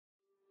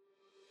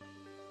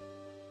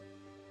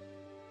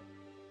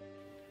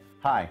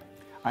Hi,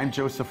 I'm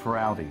Joseph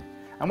Feraldi.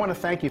 I want to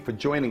thank you for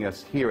joining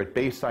us here at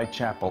Bayside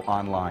Chapel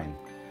online.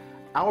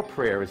 Our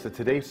prayer is that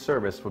today's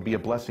service will be a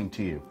blessing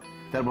to you,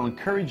 that it will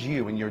encourage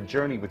you in your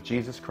journey with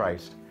Jesus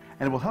Christ,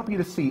 and it will help you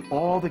to see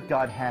all that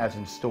God has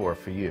in store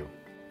for you.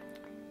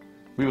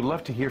 We would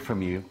love to hear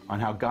from you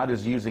on how God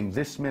is using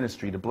this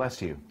ministry to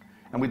bless you,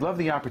 and we'd love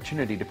the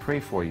opportunity to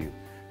pray for you.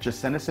 Just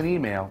send us an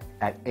email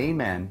at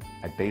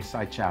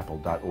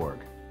amen@baysidechapel.org.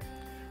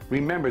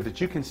 Remember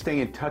that you can stay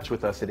in touch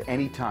with us at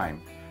any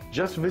time.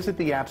 Just visit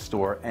the App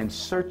Store and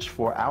search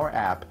for our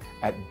app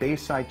at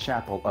Bayside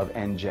Chapel of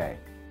NJ.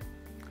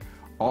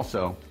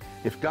 Also,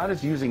 if God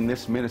is using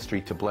this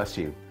ministry to bless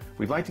you,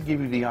 we'd like to give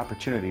you the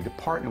opportunity to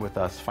partner with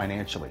us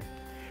financially.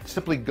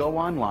 Simply go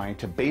online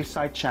to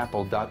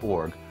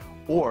baysidechapel.org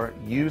or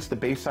use the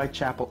Bayside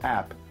Chapel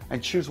app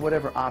and choose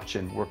whatever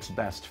option works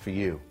best for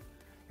you.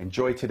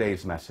 Enjoy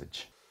today's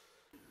message.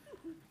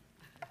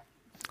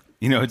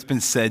 You know, it's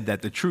been said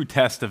that the true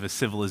test of a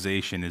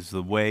civilization is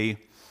the way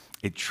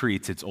it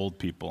treats its old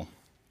people.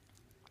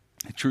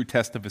 The true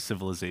test of a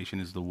civilization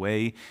is the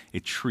way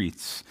it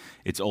treats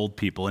its old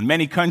people. In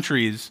many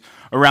countries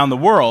around the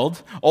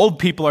world, old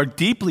people are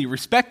deeply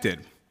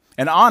respected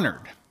and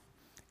honored.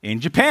 In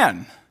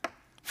Japan,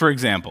 for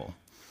example,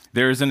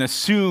 there is an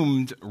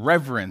assumed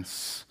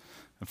reverence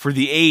for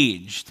the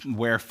aged,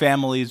 where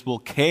families will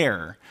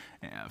care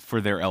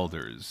for their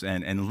elders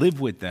and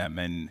live with them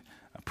and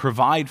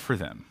provide for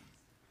them.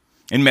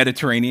 In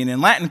Mediterranean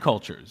and Latin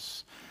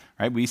cultures,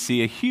 right, we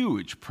see a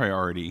huge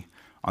priority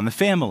on the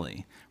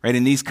family. Right?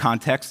 In these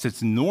contexts,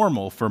 it's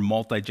normal for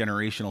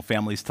multi-generational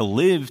families to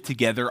live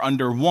together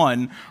under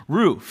one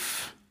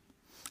roof.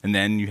 And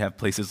then you have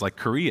places like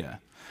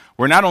Korea,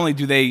 where not only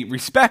do they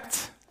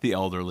respect the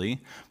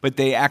elderly, but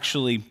they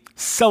actually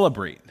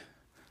celebrate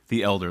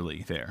the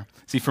elderly there.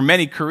 See, for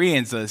many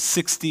Koreans, the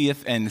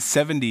 60th and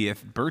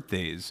 70th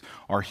birthdays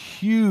are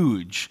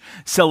huge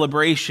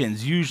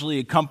celebrations, usually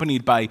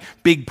accompanied by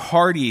big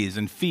parties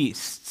and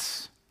feasts.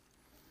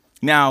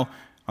 Now,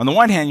 on the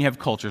one hand, you have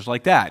cultures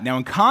like that. Now,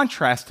 in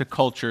contrast to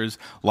cultures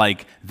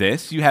like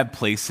this, you have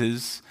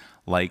places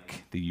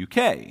like the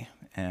UK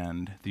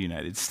and the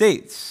United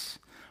States,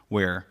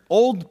 where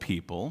old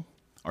people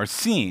are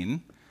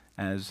seen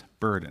as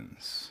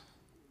burdens,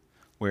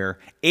 where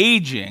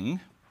aging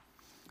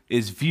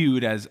is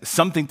viewed as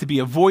something to be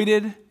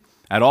avoided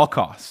at all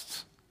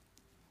costs.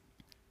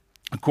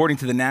 According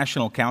to the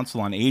National Council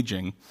on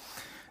Aging,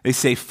 they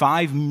say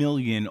 5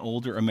 million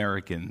older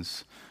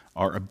Americans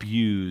are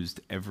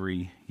abused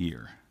every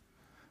year.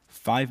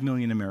 5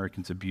 million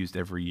Americans abused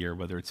every year,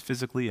 whether it's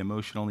physically,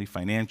 emotionally,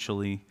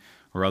 financially,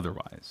 or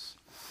otherwise.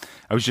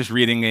 I was just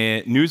reading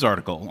a news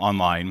article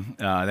online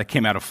that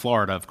came out of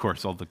Florida. Of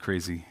course, all the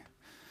crazy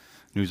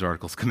news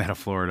articles come out of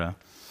Florida.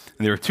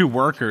 And there were two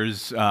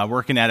workers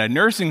working at a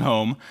nursing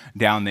home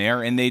down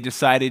there, and they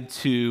decided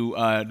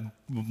to,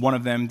 one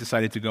of them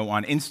decided to go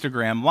on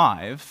Instagram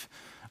Live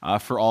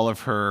for all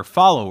of her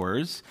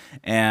followers,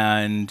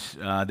 and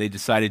they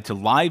decided to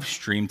live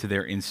stream to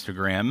their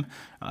Instagram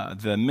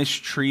the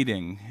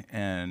mistreating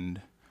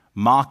and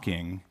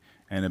mocking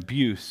and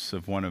abuse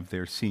of one of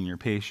their senior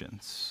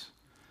patients.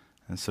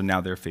 And so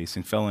now they're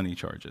facing felony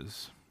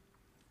charges.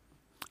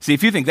 See,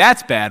 if you think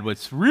that's bad,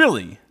 what's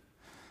really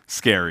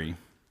scary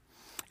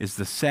is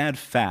the sad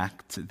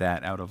fact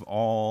that out of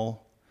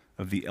all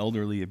of the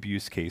elderly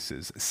abuse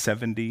cases,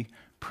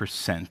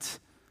 70%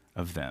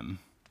 of them,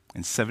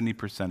 and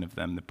 70% of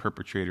them, the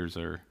perpetrators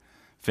are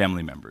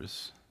family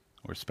members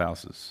or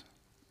spouses.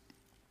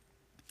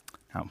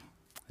 Now,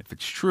 if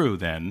it's true,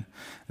 then,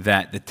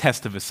 that the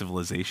test of a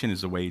civilization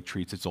is the way it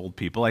treats its old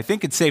people, I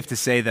think it's safe to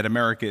say that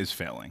America is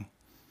failing.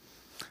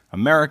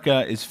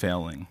 America is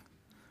failing.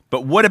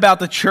 But what about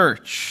the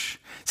church?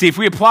 See, if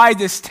we applied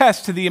this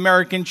test to the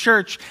American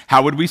church,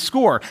 how would we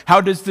score? How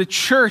does the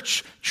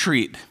church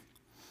treat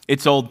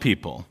its old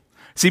people?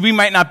 See, we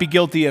might not be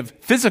guilty of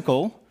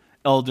physical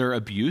elder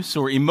abuse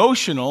or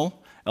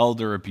emotional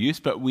elder abuse,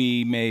 but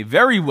we may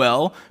very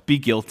well be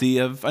guilty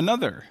of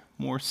another,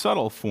 more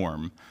subtle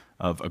form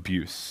of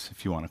abuse,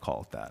 if you want to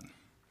call it that.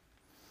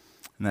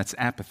 And that's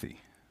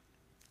apathy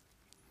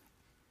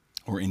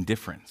or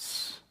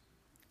indifference,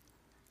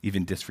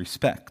 even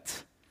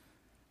disrespect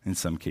in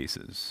some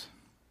cases.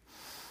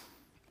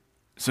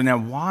 So now,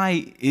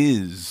 why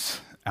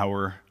is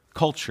our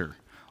culture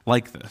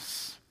like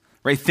this?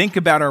 Right? Think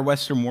about our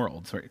Western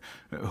world. Right?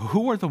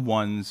 Who are the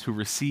ones who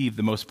receive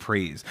the most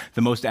praise,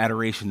 the most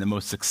adoration, the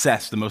most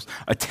success, the most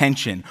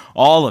attention,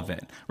 all of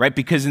it? Right?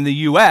 Because in the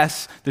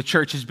U.S., the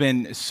church has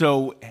been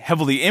so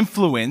heavily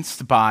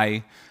influenced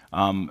by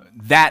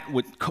that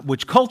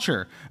which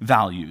culture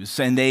values,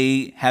 and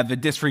they have a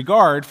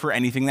disregard for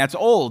anything that's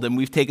old, and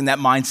we've taken that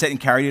mindset and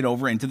carried it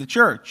over into the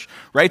church,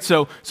 right?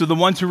 So the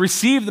ones who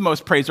receive the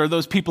most praise are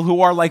those people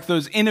who are like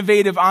those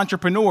innovative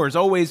entrepreneurs,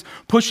 always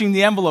pushing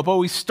the envelope,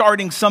 always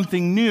starting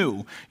something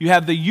new. You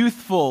have the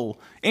youthful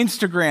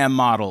Instagram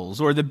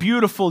models or the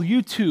beautiful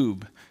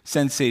YouTube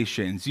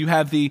sensations. You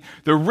have the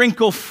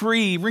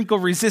wrinkle-free,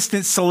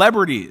 wrinkle-resistant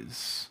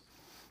celebrities.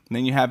 And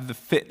then you have the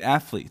fit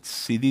athletes.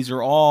 See, these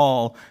are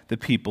all the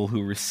people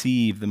who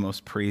receive the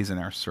most praise in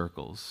our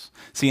circles.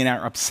 See, in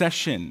our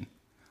obsession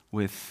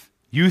with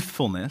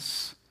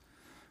youthfulness,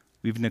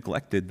 we've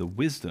neglected the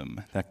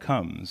wisdom that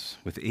comes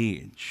with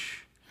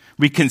age.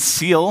 We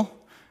conceal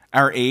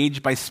our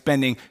age by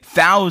spending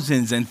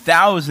thousands and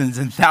thousands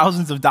and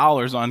thousands of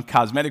dollars on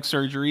cosmetic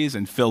surgeries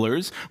and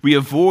fillers. We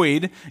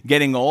avoid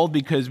getting old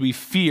because we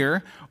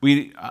fear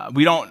we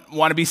don't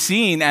want to be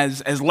seen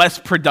as less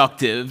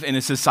productive in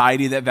a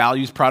society that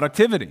values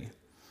productivity.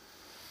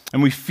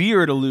 And we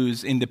fear to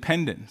lose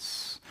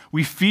independence.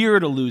 We fear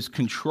to lose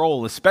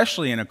control,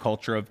 especially in a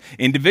culture of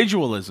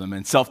individualism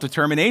and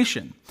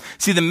self-determination.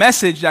 See, the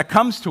message that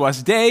comes to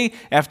us day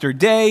after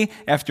day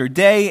after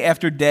day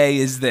after day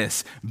is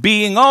this: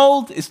 being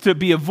old is to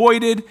be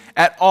avoided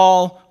at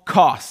all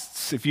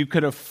costs. If you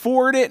could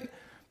afford it,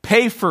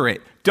 pay for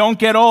it. Don't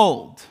get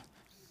old.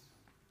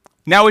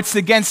 Now, it's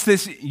against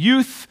this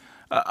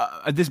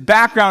this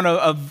background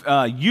of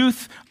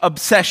youth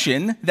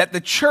obsession that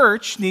the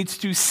church needs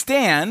to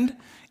stand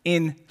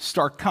in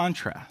stark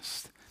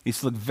contrast. It needs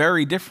to look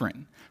very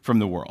different from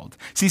the world.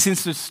 See,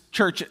 since the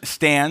church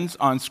stands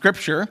on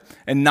Scripture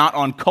and not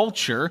on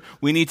culture,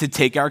 we need to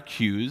take our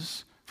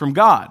cues from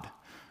God.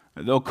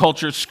 Though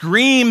culture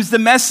screams the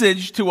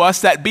message to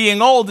us that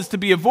being old is to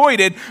be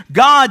avoided,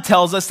 God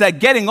tells us that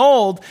getting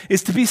old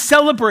is to be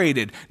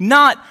celebrated,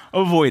 not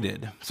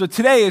avoided. So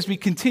today, as we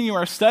continue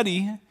our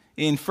study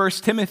in 1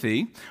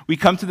 Timothy, we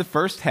come to the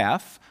first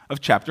half of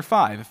chapter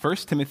 5. 1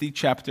 Timothy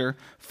chapter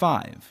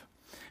 5.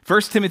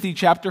 1 Timothy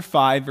chapter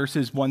 5,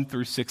 verses 1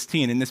 through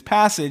 16. In this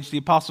passage, the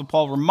Apostle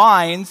Paul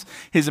reminds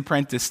his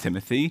apprentice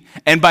Timothy,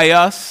 and by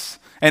us,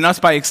 and us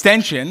by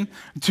extension,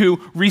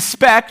 to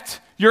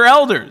respect your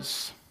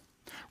elders.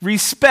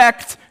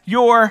 Respect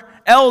your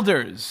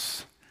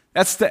elders.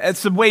 That's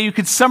the way you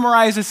could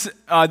summarize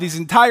these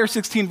entire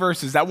 16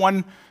 verses.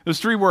 Those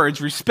three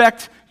words: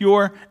 respect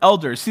your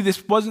elders. See,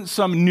 this wasn't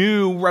some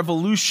new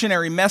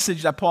revolutionary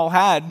message that Paul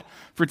had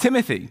for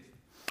Timothy.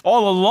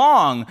 All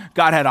along,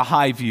 God had a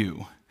high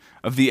view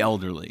of the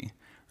elderly.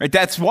 Right?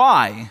 That's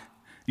why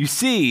you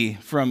see,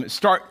 from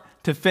start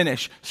to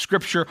finish,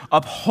 Scripture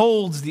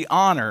upholds the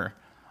honor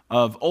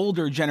of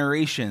older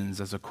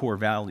generations as a core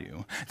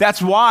value.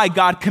 That's why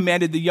God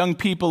commanded the young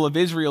people of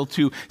Israel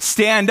to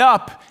stand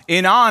up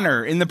in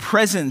honor in the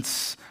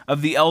presence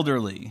of the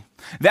elderly.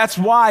 That's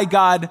why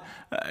God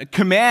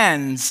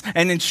commands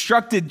and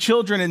instructed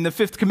children in the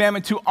fifth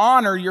commandment to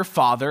honor your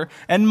father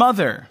and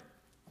mother.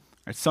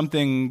 It's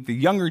something the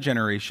younger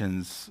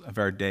generations of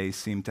our day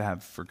seem to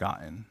have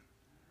forgotten.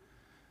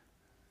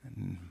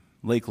 And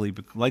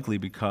likely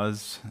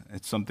because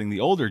it's something the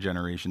older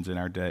generations in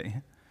our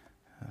day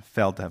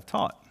failed to have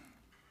taught.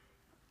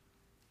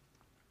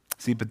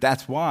 See, but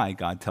that's why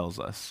God tells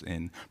us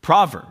in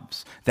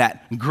Proverbs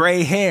that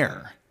gray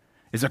hair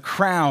is a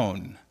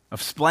crown of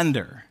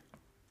splendor,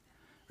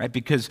 right?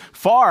 Because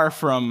far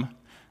from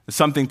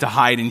something to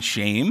hide in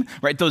shame,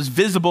 right? Those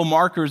visible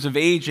markers of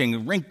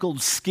aging, wrinkled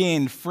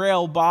skin,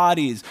 frail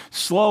bodies,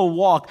 slow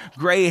walk,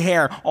 gray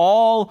hair,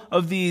 all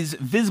of these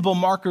visible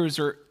markers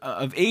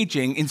of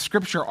aging in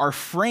Scripture are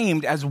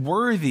framed as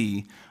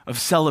worthy of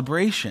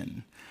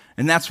celebration.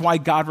 And that's why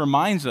God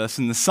reminds us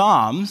in the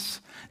Psalms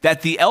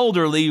that the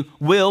elderly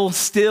will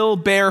still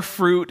bear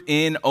fruit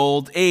in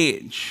old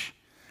age,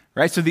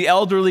 right? So the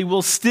elderly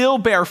will still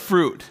bear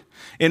fruit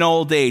in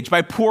old age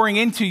by pouring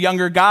into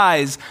younger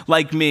guys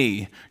like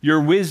me your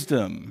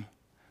wisdom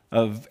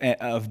of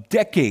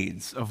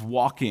decades of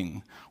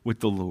walking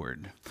with the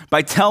Lord,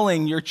 by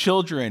telling your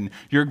children,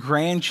 your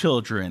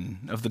grandchildren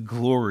of the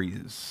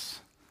glories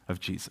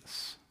of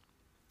Jesus.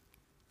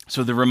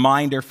 So the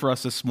reminder for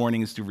us this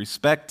morning is to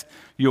respect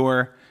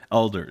your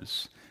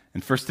elders.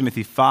 And 1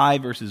 Timothy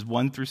 5, verses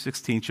 1 through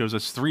 16 shows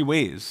us three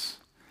ways.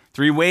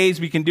 Three ways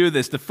we can do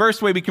this. The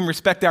first way we can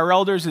respect our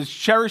elders is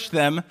cherish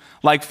them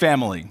like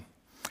family.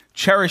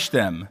 Cherish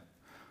them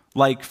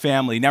like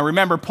family. Now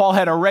remember, Paul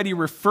had already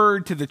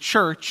referred to the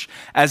church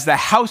as the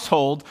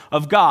household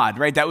of God,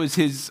 right? That was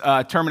his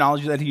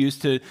terminology that he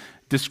used to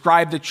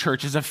describe the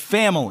church as a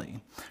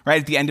family, right?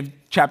 At the end of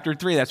chapter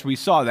 3, that's what we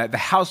saw, that the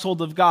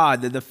household of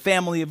God, the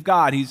family of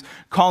God. He's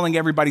calling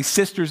everybody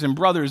sisters and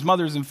brothers,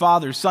 mothers and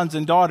fathers, sons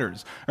and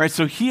daughters. All right,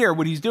 so here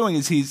what he's doing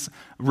is he's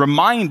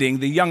reminding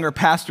the younger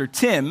pastor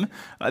Tim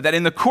that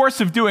in the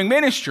course of doing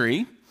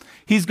ministry,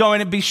 he's going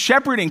to be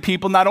shepherding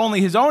people not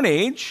only his own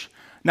age,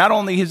 not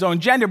only his own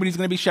gender, but he's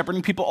going to be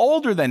shepherding people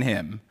older than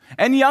him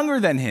and younger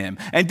than him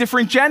and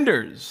different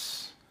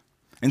genders.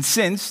 And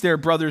since they're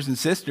brothers and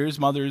sisters,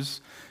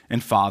 mothers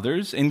and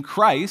fathers in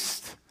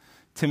Christ,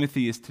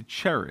 Timothy is to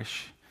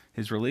cherish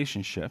his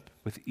relationship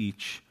with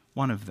each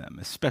one of them,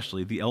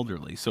 especially the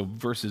elderly. So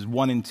verses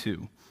 1 and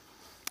 2,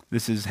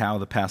 this is how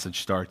the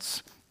passage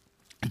starts.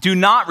 Do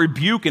not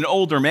rebuke an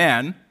older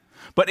man,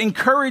 but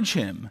encourage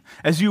him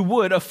as you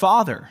would a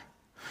father.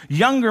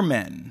 Younger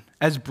men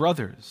as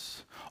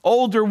brothers,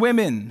 older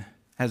women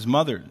as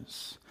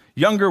mothers,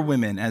 younger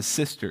women as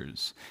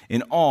sisters,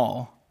 in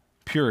all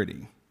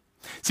purity.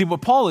 See,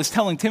 what Paul is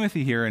telling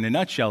Timothy here in a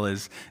nutshell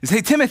is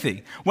hey,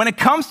 Timothy, when it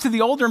comes to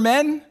the older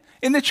men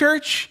in the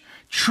church,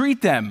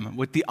 treat them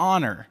with the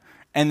honor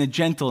and the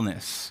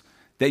gentleness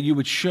that you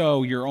would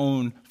show your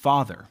own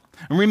father.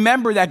 And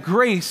remember that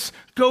grace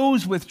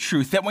goes with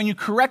truth, that when you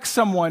correct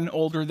someone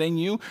older than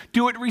you,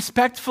 do it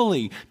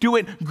respectfully, do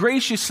it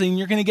graciously, and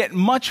you're going to get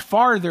much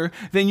farther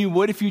than you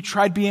would if you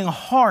tried being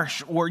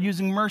harsh or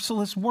using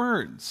merciless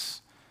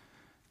words.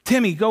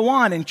 Timmy, go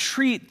on and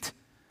treat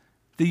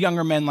the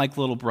younger men like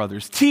little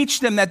brothers. Teach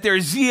them that their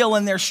zeal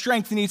and their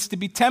strength needs to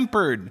be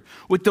tempered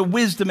with the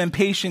wisdom and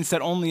patience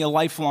that only a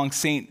lifelong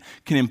saint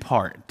can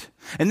impart.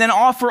 And then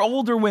offer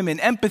older women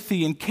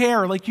empathy and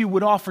care like you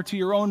would offer to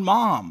your own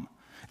mom.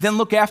 Then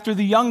look after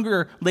the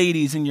younger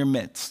ladies in your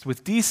midst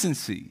with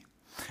decency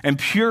and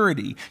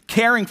purity,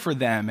 caring for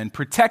them and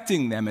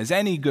protecting them as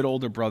any good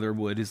older brother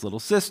would his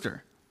little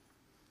sister.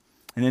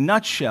 In a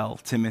nutshell,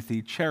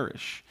 Timothy,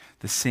 cherish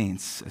the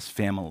saints as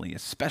family,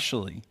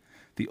 especially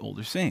the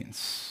older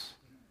saints.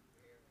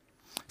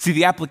 See,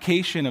 the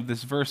application of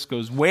this verse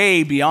goes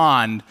way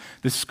beyond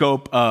the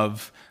scope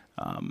of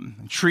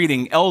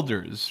treating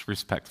elders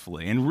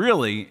respectfully. And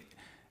really,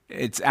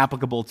 it's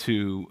applicable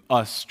to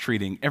us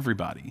treating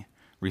everybody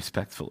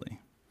respectfully.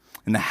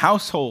 In the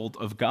household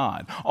of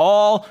God,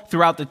 all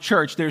throughout the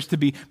church, there's to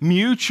be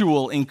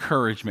mutual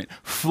encouragement,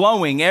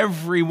 flowing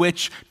every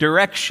which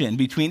direction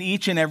between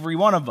each and every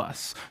one of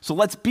us. So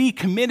let's be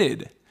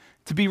committed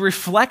to be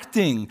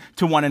reflecting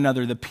to one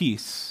another the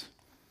peace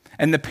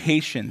and the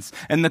patience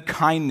and the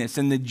kindness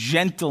and the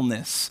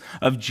gentleness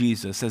of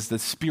Jesus as the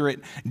Spirit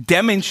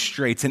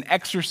demonstrates and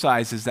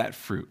exercises that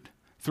fruit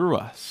through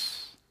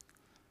us.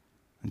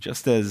 And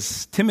just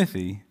as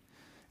Timothy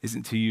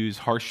isn't to use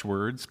harsh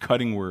words,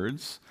 cutting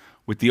words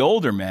with the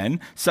older men,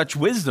 such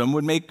wisdom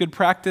would make good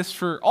practice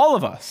for all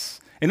of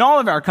us in all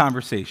of our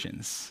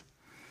conversations.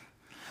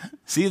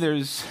 See,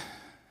 there's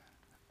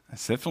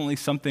definitely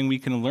something we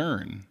can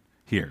learn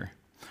here.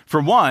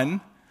 For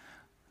one,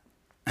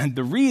 and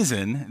the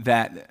reason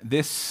that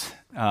this,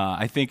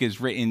 I think, is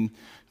written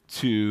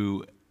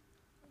to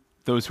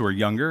those who are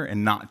younger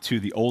and not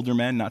to the older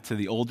men, not to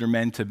the older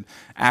men to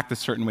act a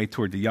certain way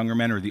toward the younger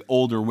men or the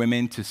older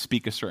women to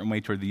speak a certain way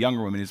toward the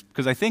younger women, is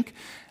because I think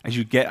as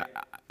you get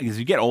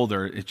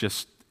older,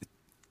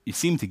 you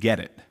seem to get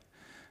it.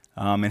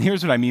 And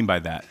here's what I mean by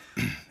that.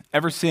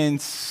 Ever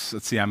since,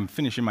 I'm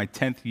finishing my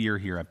 10th year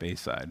here at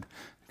Bayside.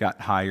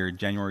 Got hired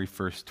January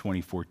 1st,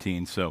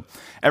 2014. So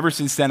ever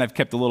since then, I've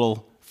kept a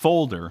little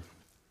folder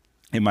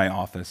in my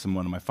office in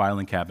one of my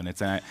filing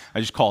cabinets, and I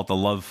just call it the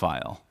love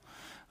file.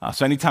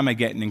 So anytime I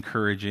get an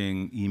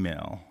encouraging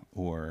email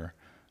or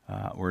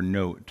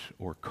note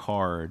or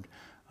card,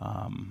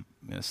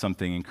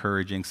 something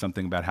encouraging,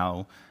 something about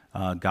how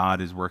God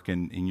is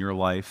working in your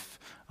life,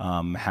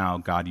 how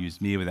God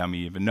used me without me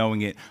even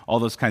knowing it, all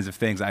those kinds of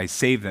things, I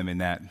save them in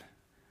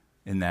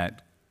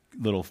that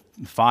little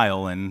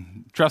file,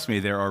 and trust me,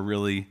 there are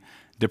really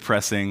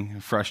depressing,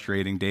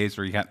 frustrating days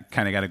where you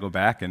kind of got to go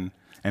back and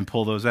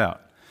pull those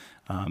out.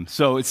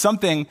 So it's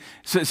something.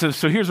 So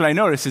here's what I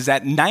noticed is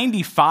that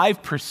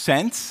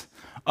 95%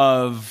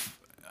 of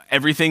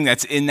everything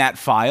that's in that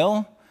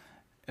file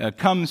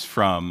comes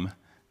from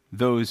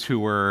those who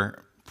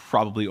were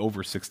probably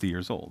over 60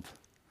 years old.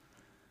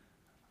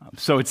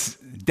 So it's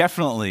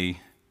definitely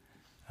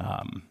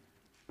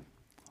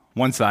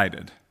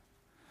one-sided.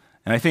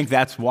 And I think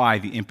that's why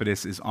the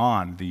impetus is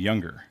on the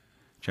younger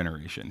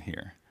generation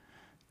here,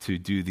 to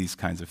do these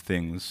kinds of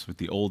things with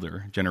the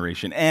older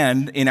generation.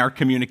 And in our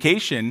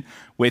communication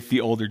with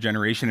the older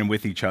generation and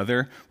with each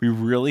other, we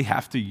really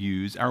have to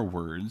use our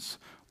words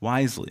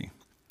wisely.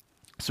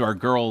 So our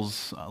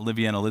girls,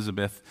 Olivia and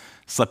Elizabeth,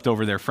 slept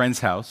over their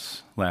friend's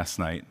house last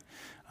night,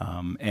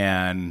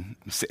 and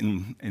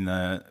sitting in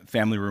the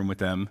family room with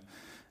them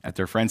at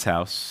their friend's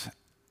house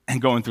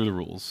and going through the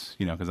rules,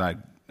 because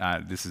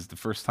this is the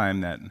first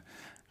time that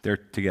they're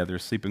together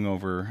sleeping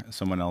over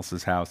someone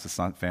else's house. It's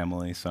not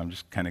family, so I'm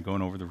just kind of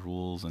going over the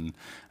rules. And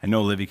I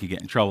know Livy could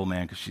get in trouble,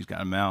 man, because she's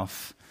got a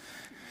mouth.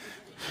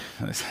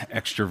 This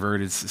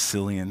extroverted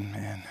Sicilian,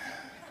 man.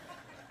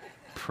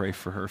 Pray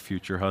for her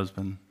future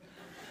husband.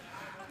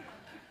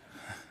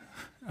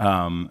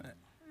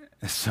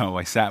 So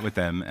I sat with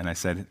them and I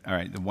said, all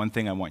right, the one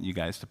thing I want you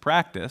guys to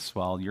practice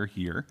while you're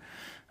here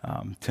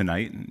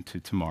tonight and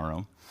to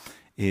tomorrow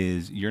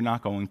is you're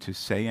not going to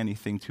say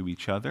anything to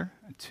each other,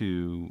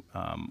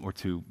 or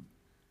to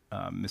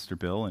Mr.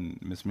 Bill and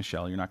Miss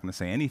Michelle. You're not going to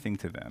say anything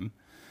to them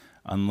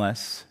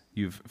unless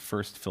you've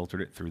first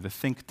filtered it through the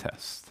think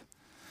test.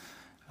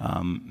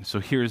 So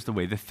here's the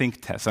way the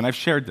think test, and I've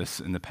shared this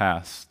in the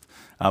past,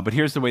 but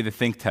here's the way the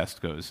think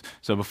test goes.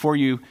 So before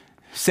you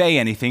say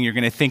anything, you're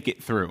going to think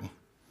it through.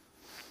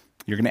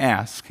 You're going to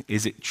ask,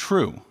 is it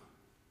true?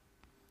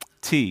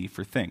 T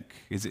for think.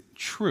 Is it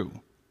true?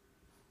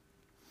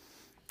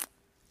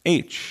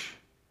 H,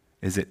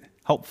 is it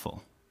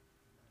helpful?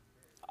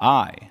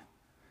 I,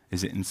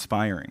 is it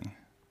inspiring?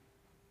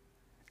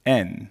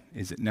 N,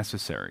 is it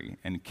necessary?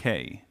 And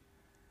K,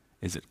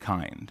 is it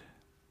kind?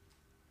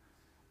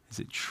 Is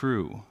it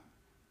true,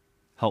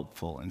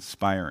 helpful,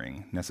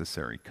 inspiring,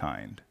 necessary,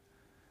 kind.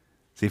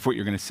 See, if what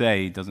you're going to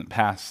say doesn't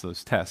pass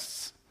those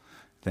tests,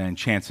 then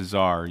chances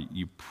are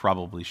you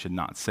probably should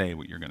not say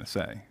what you're going to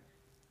say.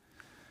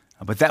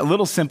 But that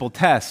little simple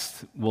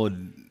test will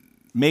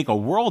make a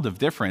world of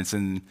difference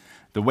in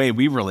the way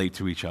we relate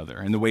to each other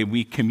and the way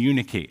we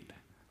communicate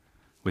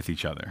with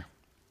each other.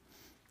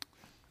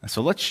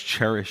 So let's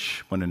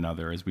cherish one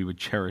another as we would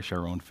cherish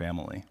our own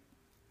family.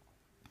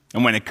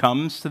 And when it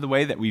comes to the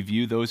way that we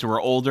view those who are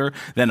older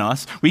than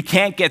us, we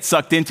can't get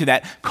sucked into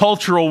that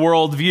cultural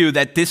worldview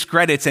that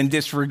discredits and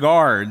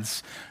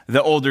disregards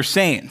the older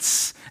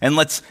saints. And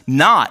let's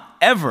not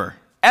ever,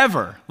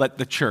 ever let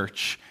the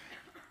church,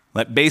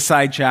 let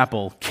Bayside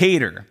Chapel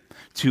cater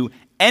to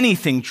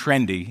anything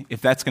trendy if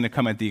that's going to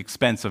come at the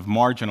expense of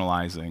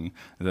marginalizing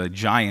the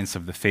giants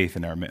of the faith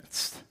in our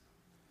midst.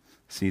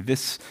 See,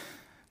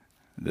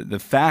 the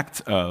fact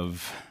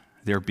of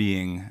there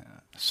being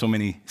so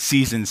many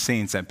seasoned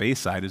saints at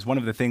Bayside is one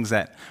of the things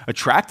that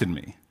attracted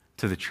me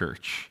to the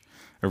church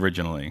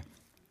originally.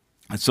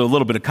 And so a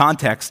little bit of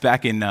context,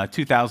 back in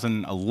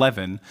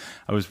 2011,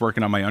 I was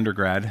working on my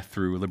undergrad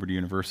through Liberty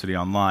University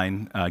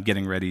online,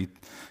 getting ready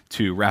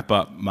to wrap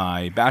up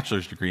my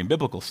bachelor's degree in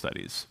biblical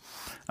studies.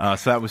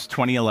 So that was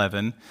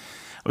 2011.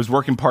 I was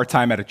working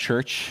part-time at a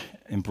church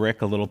in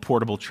Brick, a little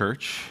portable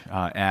church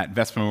at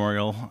Vest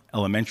Memorial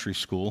Elementary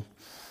School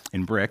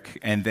in Brick.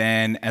 And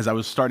then as I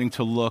was starting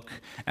to look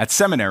at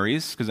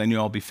seminaries, because I knew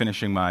I'll be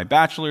finishing my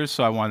bachelor's,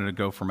 so I wanted to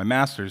go for my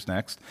master's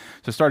next.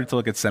 So I started to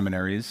look at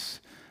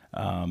seminaries,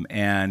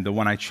 and the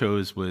one I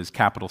chose was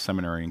Capital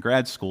Seminary and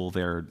Grad School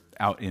there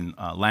out in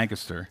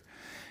Lancaster.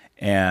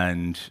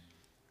 And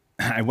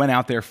I went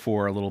out there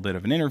for a little bit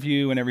of an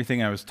interview and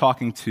everything. I was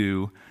talking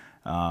to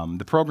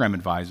the program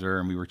advisor,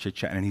 and we were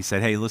chit-chatting, and he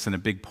said, hey, listen, a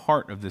big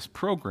part of this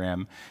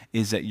program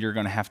is that you're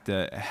going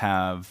to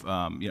have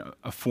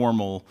a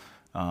formal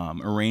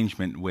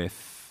arrangement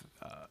with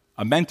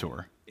a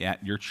mentor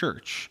at your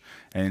church.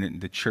 And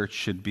the church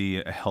should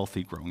be a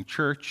healthy, growing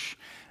church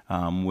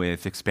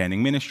with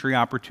expanding ministry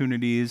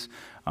opportunities.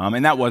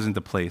 And that wasn't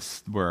the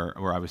place where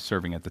I was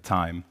serving at the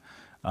time.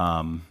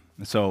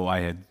 So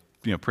I had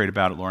prayed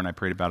about it. Laura and I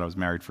prayed about it. I was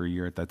married for a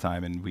year at that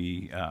time, and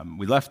we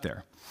left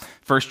there.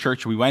 First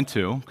church we went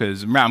to,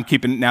 because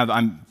keeping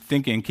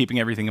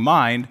everything in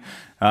mind,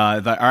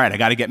 all right, I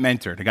got to get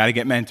mentored.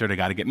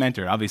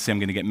 Obviously, I'm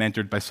going to get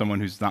mentored by someone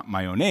who's not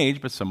my own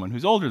age, but someone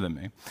who's older than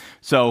me.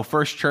 So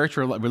first church,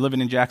 we're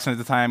living in Jackson at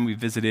the time. We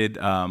visited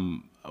a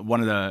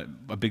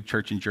big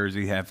church in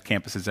Jersey. They have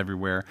campuses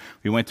everywhere.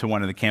 We went to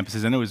one of the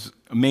campuses, and it was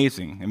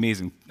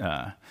amazing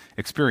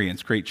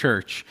experience, great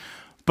church.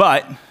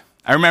 But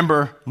I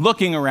remember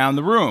looking around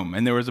the room,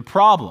 and there was a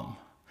problem.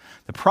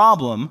 The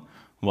problem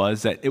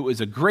was that it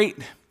was a great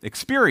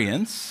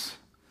experience,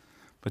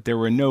 but there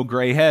were no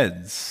gray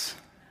heads.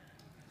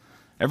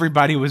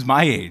 Everybody was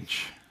my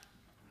age.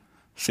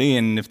 See,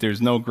 and if there's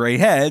no gray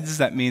heads,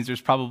 that means there's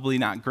probably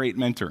not great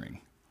mentoring.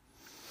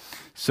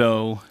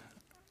 So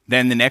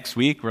then the next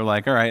week, we're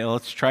like, all right,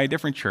 let's try a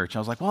different church. I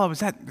was like, well, I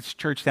was at this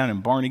church down in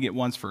Barnegat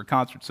once for a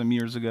concert some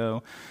years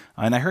ago,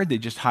 and I heard they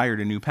just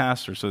hired a new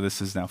pastor, so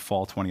this is now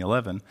fall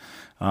 2011.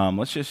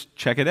 Let's just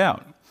check it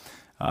out.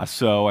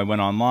 So I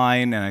went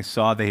online, and I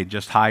saw they had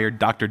just hired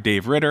Dr.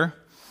 Dave Ritter.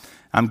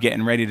 I'm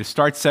getting ready to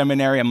start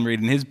seminary. I'm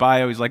reading his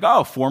bio. He's like,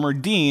 former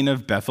dean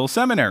of Bethel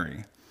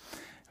Seminary.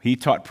 He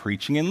taught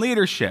preaching and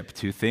leadership,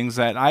 two things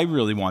that I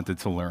really wanted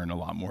to learn a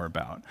lot more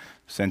about.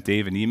 Sent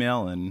Dave an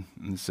email and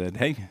said,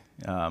 hey,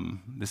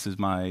 this is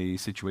my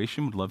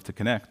situation. Would love to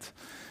connect.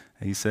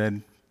 And he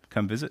said,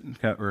 come visit,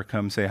 or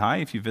come say hi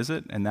if you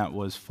visit. And that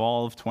was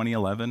fall of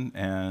 2011,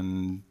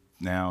 and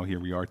now here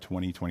we are,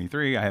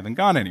 2023. I haven't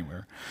gone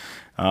anywhere.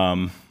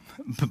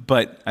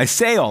 But I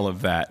say all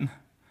of that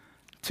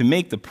to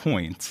make the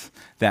point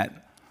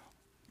that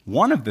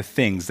one of the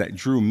things that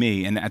drew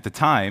me, and at the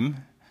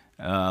time,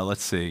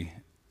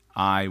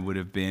 I would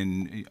have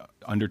been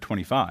under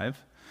 25.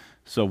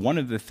 So one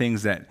of the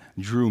things that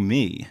drew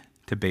me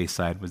to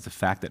Bayside was the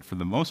fact that for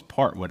the most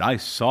part, what I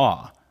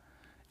saw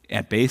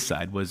at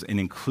Bayside was an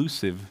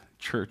inclusive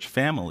church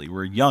family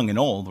where young and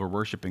old were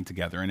worshiping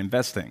together and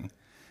investing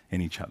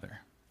in each other.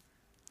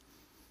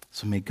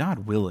 So may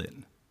God will it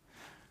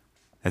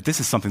that this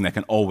is something that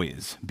can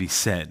always be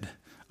said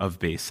of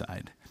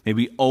Bayside. May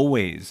we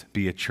always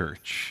be a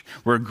church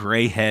where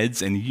gray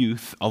heads and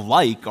youth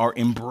alike are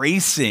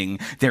embracing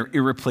their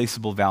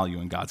irreplaceable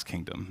value in God's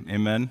kingdom.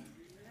 Amen?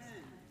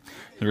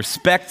 The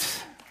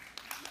respect.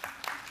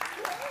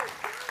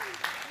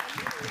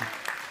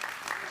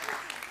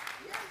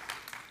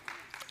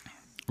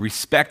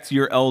 Respect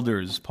your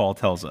elders, Paul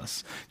tells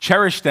us.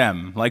 Cherish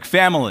them like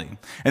family.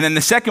 And then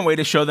the second way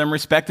to show them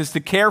respect is to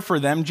care for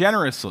them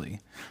generously.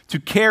 To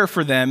care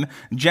for them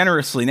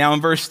generously. Now in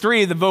verse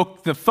 3,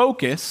 the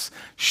focus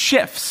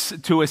shifts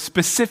to a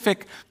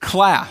specific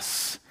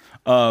class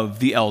of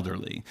the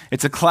elderly.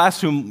 It's a class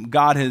whom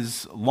God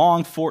has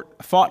long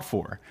fought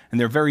for, and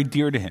they're very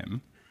dear to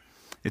him.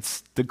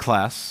 It's the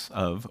class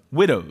of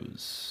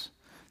widows.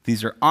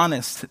 These are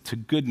honest to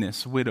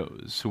goodness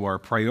widows who are a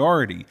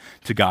priority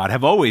to God,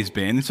 have always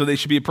been, so they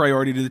should be a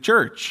priority to the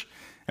church.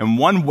 And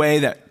one way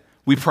that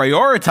we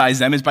prioritize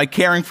them is by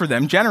caring for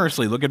them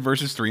generously. Look at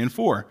verses 3 and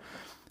 4.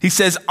 He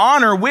says,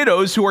 honor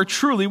widows who are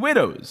truly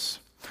widows.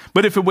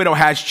 But if a widow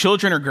has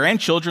children or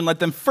grandchildren, let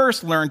them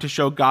first learn to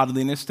show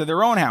godliness to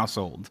their own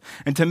household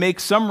and to make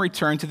some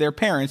return to their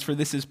parents, for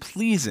this is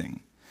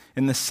pleasing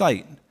in the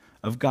sight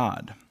of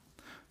God.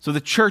 So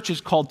the church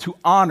is called to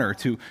honor,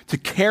 to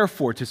care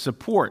for, to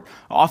support,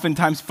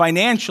 oftentimes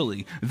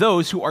financially,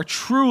 those who are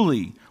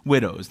truly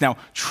widows. Now,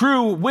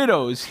 true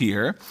widows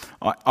here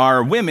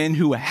are women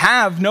who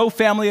have no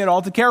family at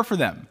all to care for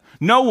them.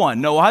 No one,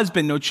 no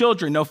husband, no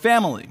children, no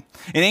family.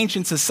 In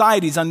ancient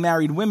societies,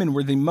 unmarried women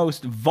were the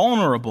most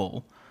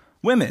vulnerable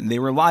women. They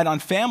relied on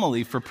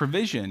family for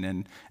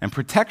provision and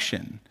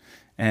protection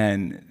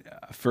and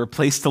for a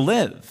place to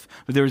live.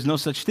 But there was no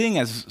such thing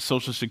as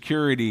Social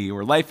Security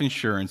or life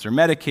insurance or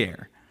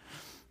Medicare.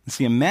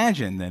 See,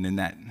 imagine then in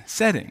that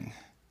setting,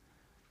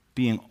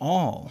 being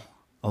all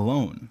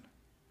alone.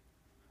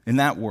 In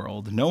that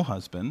world, no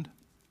husband,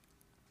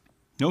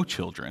 no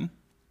children,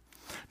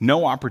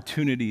 no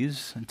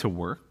opportunities to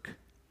work,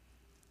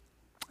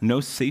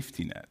 no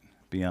safety net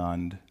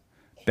beyond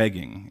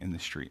begging in the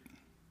street.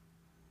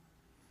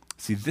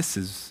 See, this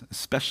is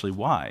especially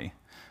why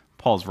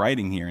Paul's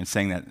writing here and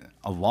saying that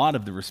a lot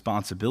of the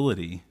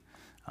responsibility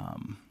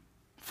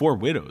for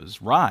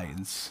widows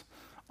rides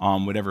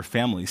on whatever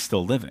family is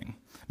still living.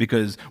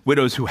 Because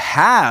widows who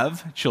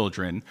have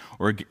children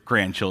or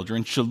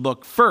grandchildren should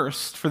look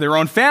first for their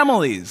own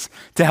families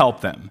to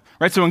help them.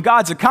 Right? So in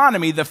God's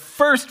economy, the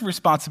first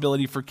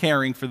responsibility for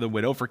caring for the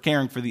widow, for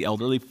caring for the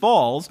elderly,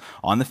 falls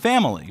on the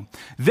family.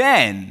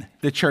 Then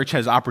the church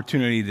has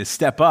opportunity to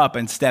step up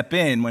and step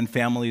in when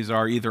families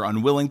are either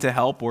unwilling to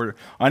help or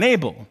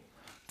unable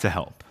to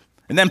help.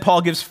 And then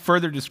Paul gives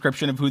further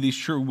description of who these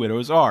true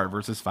widows are,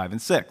 verses 5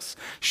 and 6.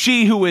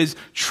 She who is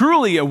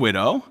truly a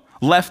widow,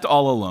 left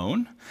all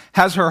alone,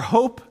 has her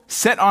hope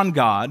set on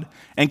God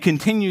and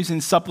continues in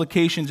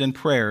supplications and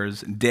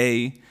prayers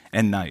day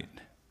and night.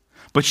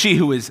 But she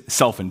who is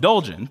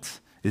self-indulgent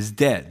is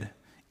dead,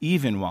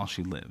 even while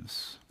she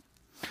lives.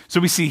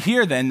 So we see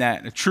here then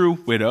that a true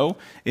widow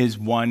is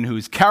one who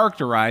is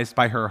characterized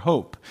by her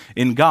hope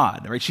in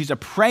God. Right? She's a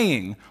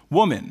praying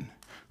woman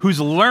who's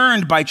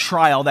learned by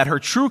trial that her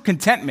true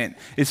contentment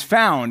is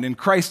found in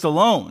Christ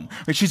alone.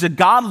 Right? She's a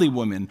godly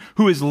woman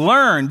who has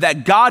learned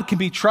that God can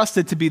be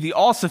trusted to be the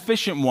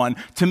all-sufficient one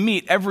to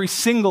meet every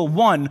single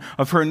one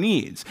of her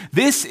needs.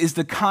 This is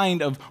the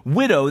kind of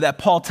widow that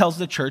Paul tells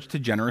the church to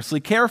generously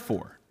care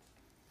for.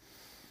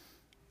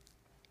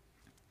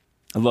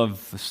 I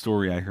love the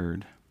story I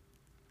heard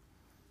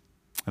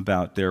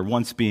about there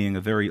once being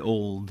a very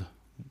old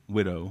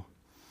widow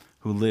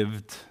who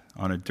lived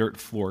on a dirt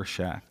floor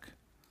shack.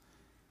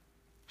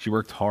 She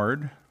worked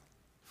hard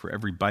for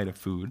every bite of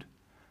food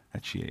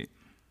that she ate.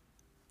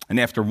 And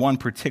after one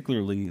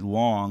particularly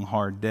long,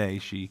 hard day,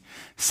 she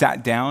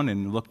sat down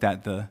and looked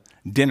at the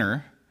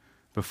dinner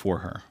before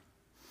her.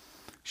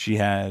 She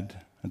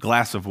had a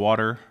glass of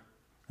water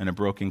and a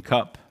broken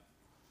cup,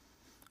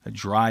 a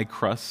dry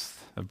crust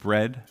of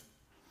bread,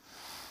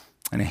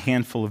 and a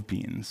handful of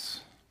beans.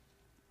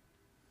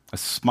 A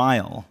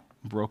smile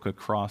broke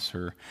across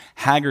her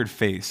haggard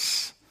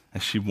face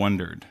as she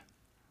wondered,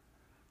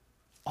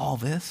 all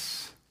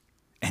this,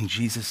 and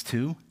Jesus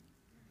too?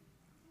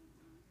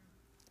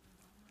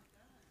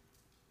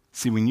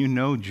 See, when you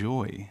know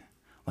joy,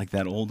 like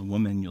that old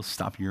woman, you'll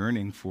stop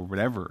yearning for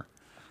whatever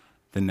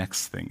the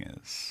next thing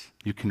is.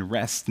 You can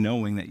rest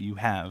knowing that you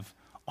have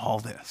all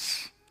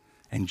this,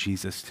 and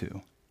Jesus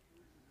too.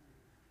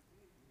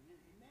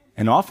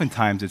 And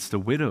oftentimes it's the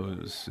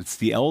widows, it's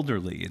the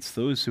elderly, it's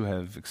those who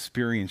have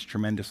experienced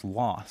tremendous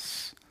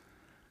loss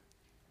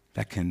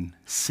that can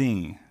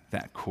sing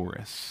that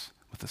chorus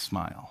with a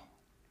smile.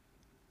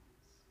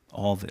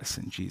 All this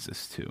in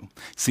Jesus too.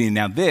 See,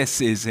 now this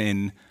is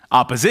in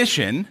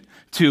opposition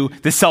to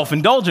the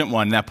self-indulgent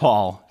one that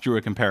Paul drew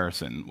a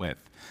comparison with.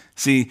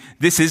 See,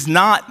 this is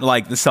not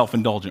like the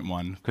self-indulgent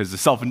one, because the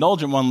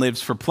self-indulgent one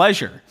lives for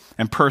pleasure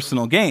and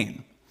personal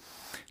gain.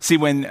 See,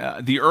 when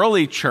the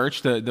early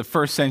church, the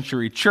first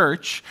century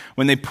church,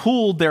 when they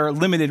pooled their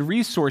limited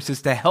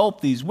resources to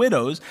help these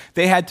widows,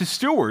 they had to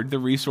steward the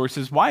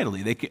resources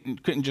wisely. They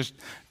couldn't just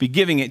be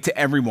giving it to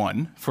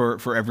everyone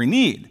for every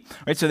need.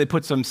 Right? So they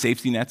put some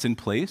safety nets in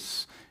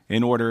place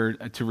in order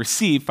to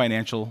receive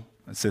financial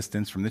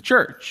assistance from the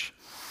church.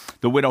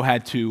 The widow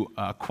had to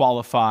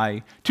qualify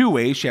two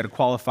ways. She had to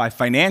qualify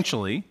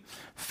financially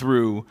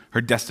through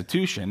her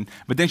destitution,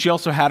 but then she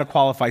also had to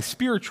qualify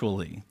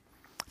spiritually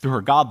through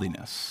her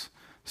godliness.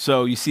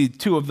 So you see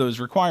two of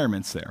those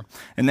requirements there.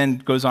 And then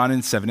it goes on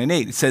in 7 and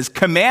 8. It says,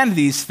 command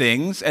these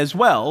things as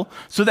well,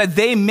 so that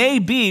they may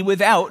be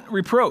without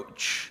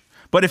reproach.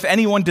 But if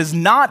anyone does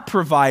not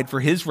provide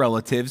for his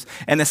relatives,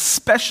 and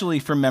especially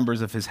for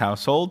members of his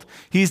household,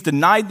 he's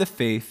denied the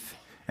faith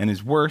and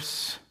is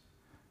worse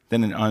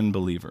than an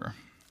unbeliever.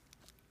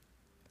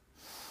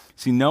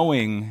 See,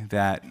 knowing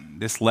that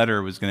this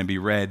letter was going to be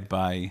read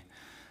by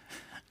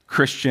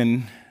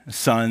Christian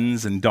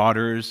sons and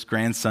daughters,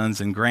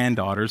 grandsons and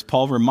granddaughters,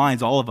 Paul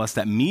reminds all of us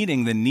that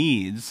meeting the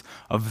needs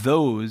of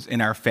those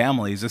in our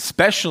families,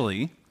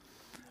 especially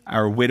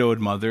our widowed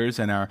mothers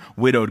and our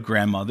widowed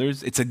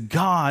grandmothers, it's a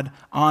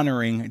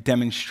God-honoring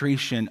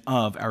demonstration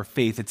of our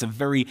faith. It's a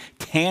very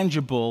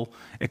tangible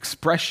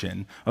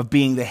expression of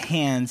being the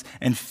hands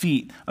and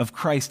feet of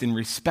Christ in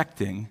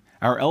respecting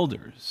our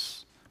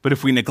elders. But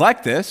if we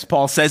neglect this,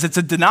 Paul says it's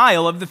a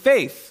denial of the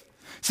faith.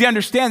 See,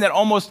 understand that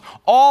almost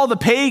all the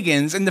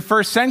pagans in the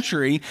first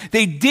century,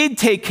 they did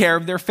take care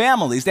of their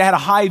families. They had a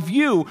high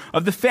view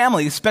of the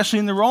family, especially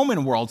in the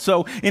Roman world.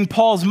 So in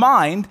Paul's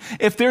mind,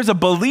 if there's a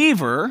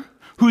believer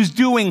who's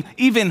doing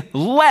even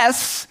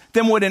less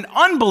than what an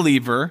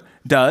unbeliever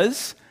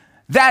does,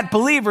 that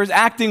believer is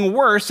acting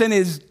worse and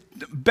is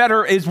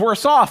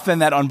worse off than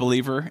that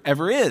unbeliever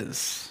ever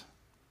is.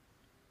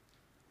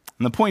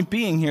 And the point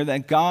being here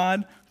that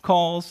God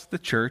calls the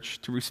church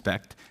to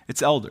respect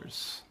its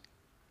elders.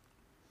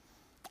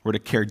 We're to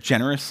care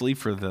generously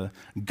for the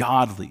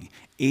godly,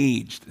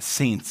 aged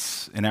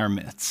saints in our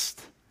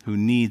midst who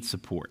need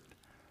support.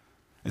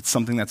 It's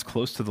something that's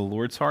close to the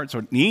Lord's heart, so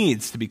it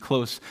needs to be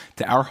close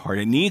to our heart.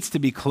 It needs to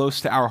be close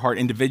to our heart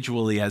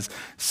individually as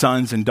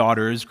sons and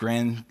daughters,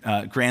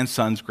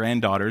 grandsons,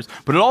 granddaughters,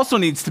 but it also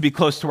needs to be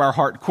close to our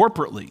heart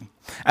corporately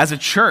as a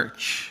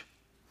church.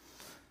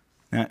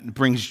 That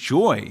brings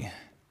joy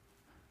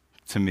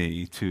to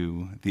me,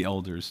 to the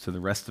elders, to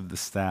the rest of the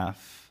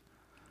staff,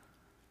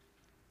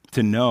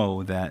 to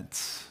know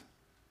that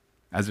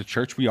as a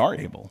church we are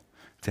able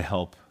to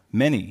help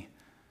many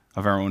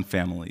of our own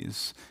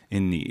families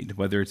in need,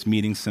 whether it's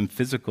meeting some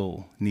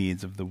physical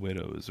needs of the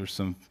widows or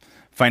some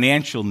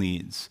financial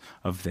needs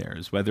of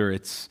theirs, whether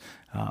it's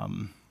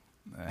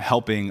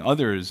helping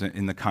others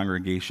in the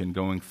congregation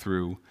going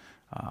through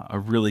a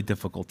really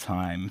difficult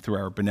time through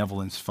our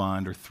benevolence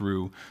fund or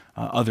through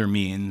other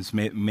means.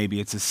 Maybe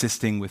it's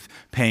assisting with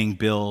paying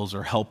bills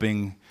or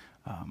helping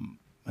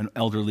an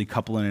elderly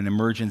couple in an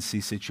emergency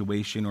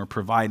situation, or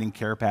providing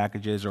care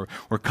packages, or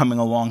coming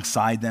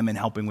alongside them and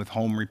helping with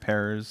home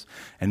repairs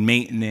and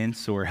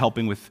maintenance, or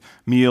helping with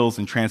meals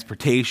and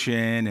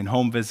transportation and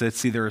home visits.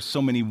 See, there are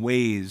so many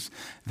ways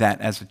that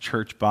as a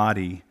church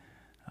body,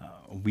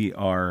 we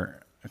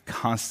are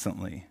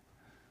constantly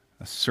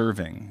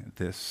serving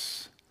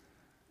this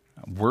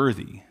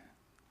worthy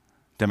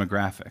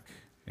demographic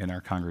in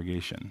our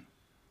congregation.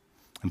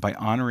 And by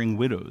honoring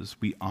widows,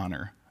 we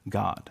honor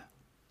God.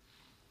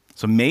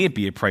 So may it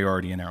be a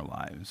priority in our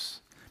lives.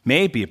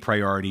 May it be a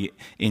priority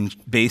in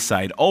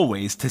Bayside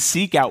always to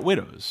seek out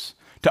widows,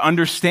 to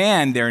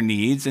understand their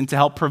needs, and to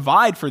help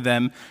provide for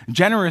them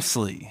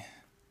generously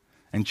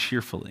and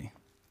cheerfully.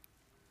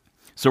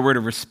 So we're to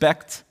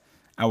respect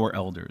our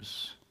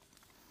elders.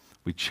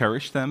 We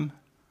cherish them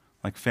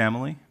like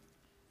family.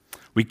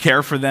 We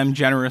care for them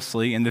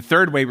generously. And the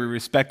third way we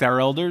respect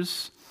our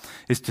elders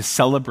is to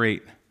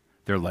celebrate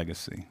their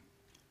legacy.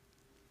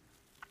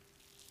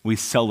 We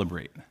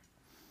celebrate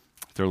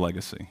their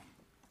legacy.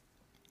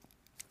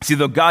 See,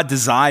 though God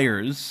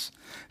desires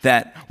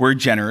that we're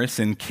generous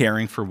in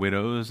caring for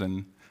widows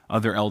and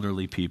other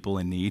elderly people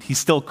in need, he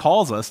still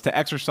calls us to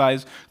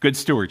exercise good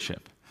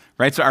stewardship,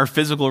 right? So our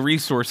physical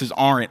resources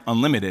aren't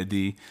unlimited.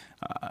 The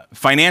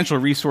financial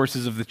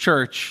resources of the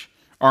church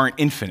aren't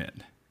infinite,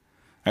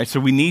 right? So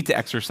we need to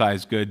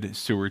exercise good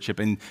stewardship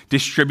in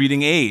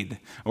distributing aid,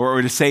 or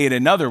to say it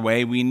another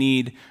way, we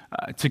need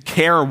to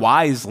care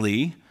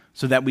wisely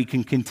so that we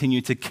can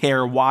continue to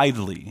care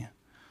widely.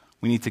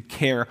 We need to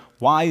care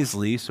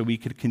wisely so we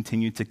could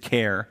continue to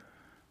care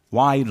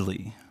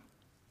widely.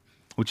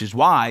 Which is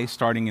why,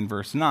 starting in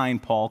verse 9,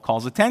 Paul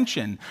calls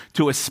attention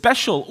to a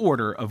special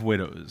order of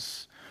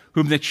widows,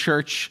 whom the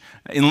church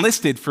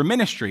enlisted for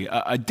ministry,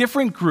 a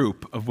different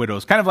group of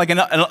widows, kind of like an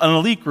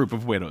elite group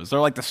of widows.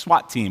 They're like the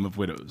SWAT team of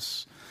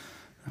widows.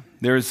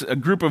 There's a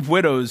group of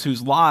widows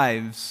whose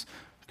lives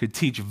could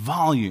teach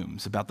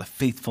volumes about the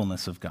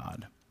faithfulness of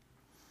God.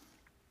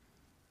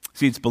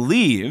 See, it's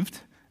believed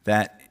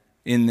that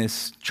in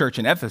this church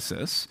in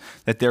Ephesus,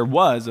 that there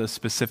was a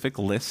specific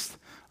list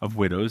of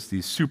widows,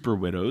 these super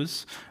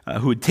widows,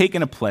 who had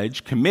taken a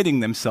pledge committing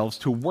themselves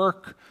to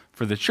work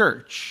for the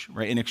church,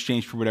 right, in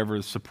exchange for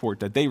whatever support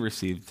that they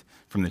received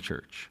from the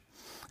church.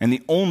 And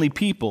the only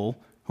people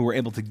who were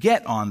able to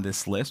get on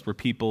this list were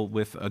people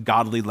with a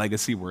godly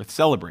legacy worth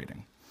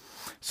celebrating.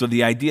 So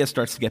the idea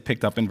starts to get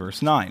picked up in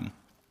verse 9.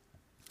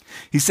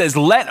 He says,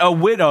 let a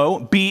widow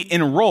be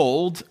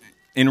enrolled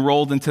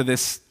into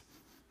this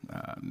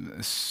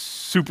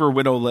super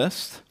widow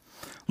list.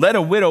 Let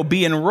a widow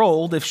be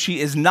enrolled if she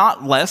is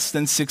not less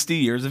than 60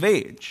 years of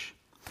age,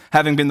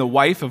 having been the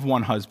wife of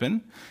one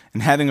husband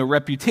and having a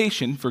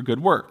reputation for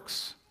good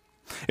works.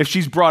 If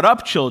she's brought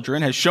up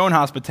children, has shown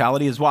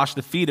hospitality, has washed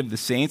the feet of the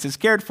saints, has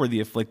cared for the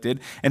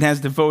afflicted, and has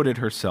devoted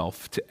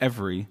herself to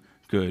every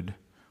good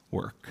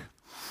work.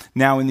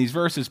 Now, in these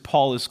verses,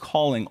 Paul is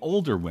calling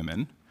older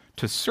women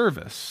to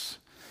service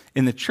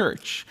in the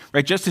church,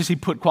 right? Just as he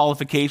put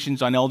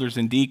qualifications on elders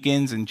and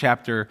deacons in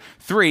chapter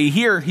 3,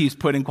 here he's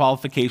putting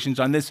qualifications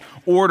on this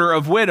order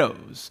of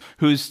widows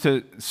who's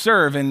to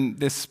serve in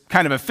this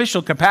kind of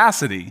official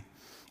capacity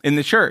in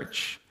the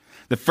church.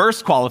 The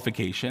first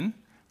qualification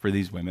for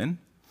these women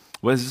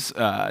was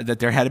that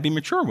there had to be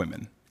mature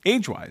women,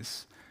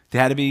 age-wise. They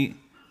had to be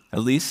at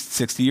least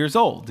 60 years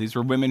old. These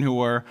were women who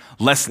were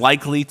less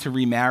likely to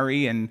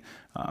remarry and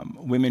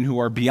women who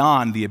are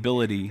beyond the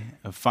ability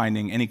of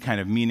finding any kind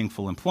of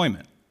meaningful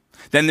employment.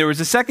 Then there was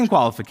a second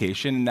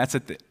qualification, and that's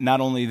not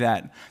only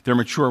that they're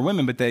mature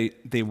women, but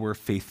they were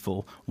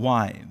faithful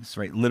wives,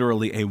 right?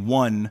 Literally a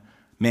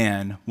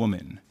one-man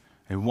woman.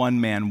 A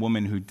one-man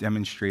woman who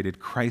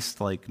demonstrated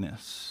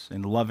Christ-likeness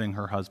in loving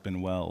her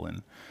husband well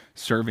and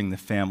serving the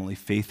family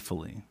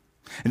faithfully.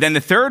 And then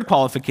the third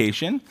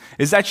qualification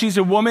is that she's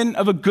a woman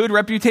of a good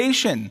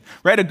reputation,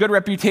 right? A good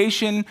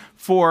reputation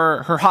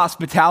for her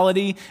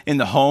hospitality in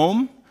the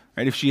home,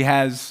 right? If she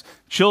has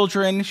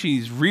children,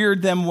 she's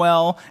reared them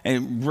well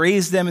and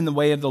raised them in the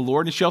way of the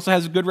Lord. And she also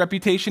has a good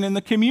reputation in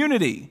the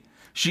community.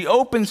 She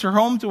opens her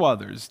home to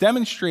others,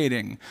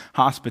 demonstrating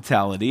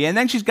hospitality. And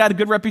then she's got a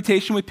good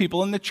reputation with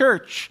people in the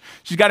church.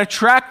 She's got a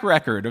track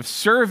record of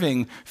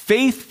serving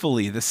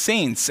faithfully the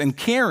saints and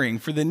caring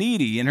for the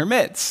needy in her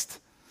midst.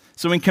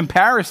 So in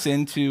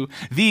comparison to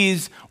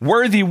these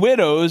worthy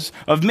widows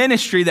of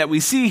ministry that we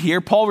see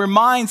here, Paul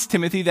reminds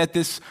Timothy that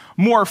this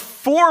more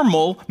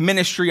formal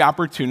ministry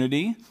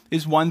opportunity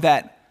is one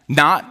that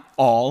not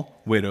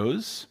all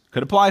widows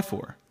could apply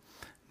for.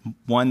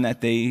 One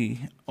that they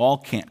all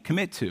can't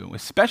commit to,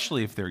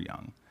 especially if they're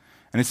young,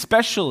 and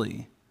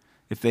especially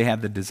if they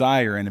have the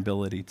desire and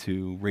ability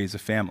to raise a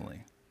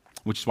family,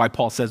 which is why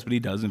Paul says what he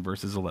does in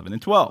verses 11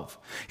 and 12.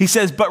 He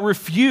says, "But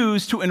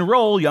refuse to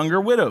enroll younger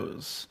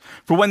widows,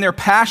 for when their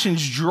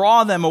passions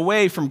draw them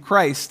away from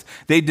Christ,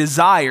 they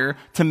desire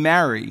to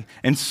marry,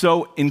 and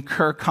so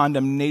incur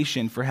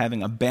condemnation for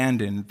having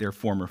abandoned their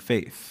former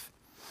faith."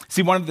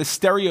 See, one of the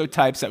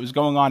stereotypes that was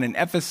going on in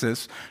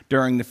Ephesus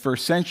during the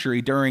first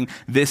century, during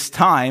this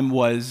time,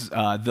 was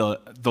the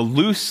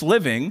loose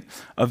living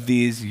of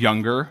these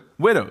younger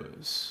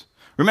widows.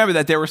 Remember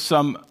that there were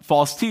some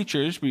false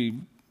teachers.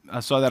 We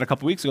saw that a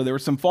couple weeks ago. There were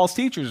some false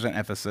teachers in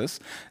Ephesus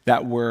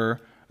that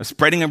were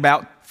spreading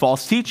about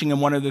false teaching,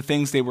 and one of the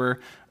things they were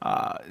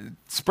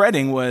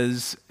spreading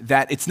was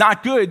that it's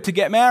not good to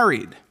get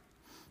married,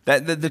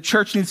 that the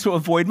church needs to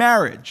avoid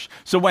marriage.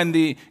 So when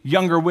the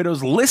younger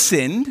widows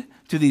listened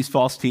to these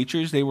false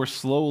teachers, they were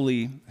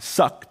slowly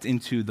sucked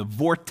into the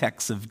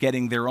vortex of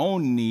getting their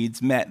own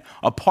needs met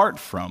apart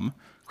from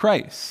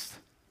Christ.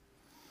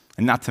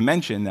 And not to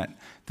mention that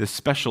the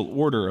special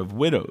order of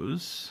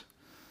widows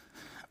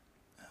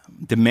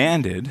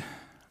demanded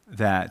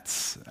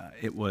that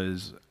it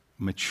was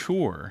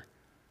mature,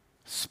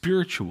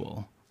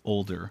 spiritual,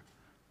 older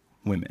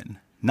women,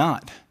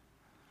 not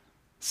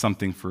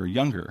something for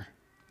younger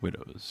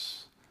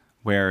widows,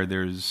 where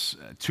there's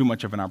too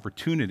much of an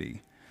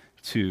opportunity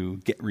to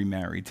get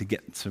remarried, to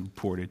get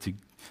supported, to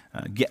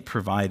get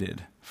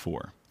provided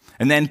for.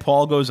 And then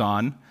Paul goes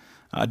on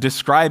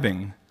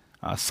describing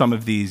some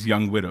of these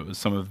young widows,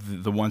 some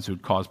of the ones who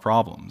would cause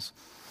problems.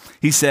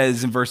 He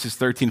says in verses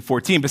 13 and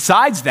 14,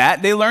 "Besides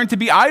that, they learned to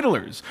be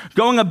idlers,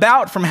 going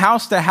about from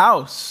house to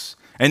house,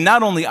 and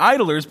not only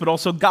idlers, but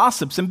also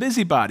gossips and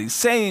busybodies,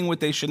 saying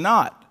what they should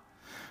not.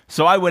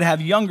 So I would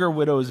have younger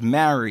widows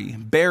marry,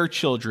 bear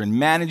children,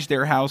 manage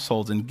their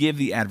households, and give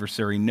the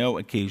adversary no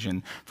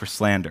occasion for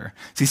slander."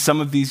 See,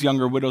 some of these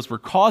younger widows were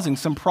causing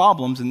some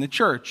problems in the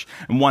church.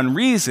 And one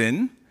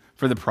reason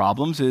for the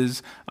problems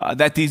is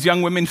that these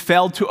young women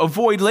failed to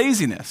avoid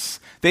laziness.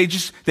 They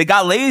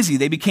got lazy.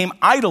 They became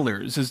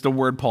idlers, is the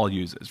word Paul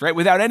uses, right?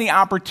 Without any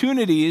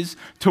opportunities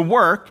to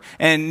work,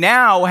 and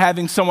now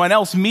having someone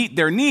else meet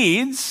their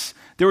needs,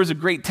 there was a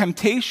great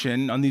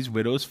temptation on these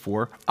widows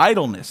for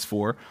idleness,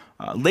 for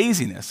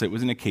laziness. It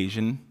was an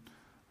occasion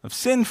of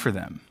sin for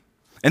them.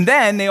 And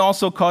then they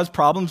also caused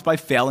problems by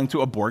failing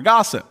to abhor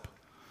gossip.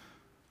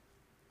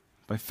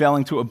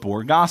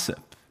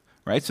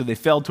 Right? So they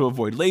failed to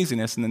avoid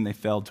laziness, and then they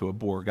failed to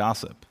abhor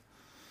gossip.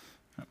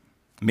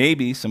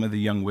 Maybe some of the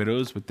young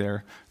widows, with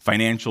their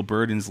financial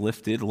burdens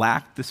lifted,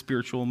 lacked the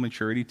spiritual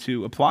maturity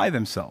to apply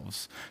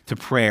themselves to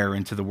prayer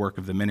and to the work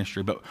of the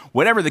ministry. But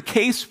whatever the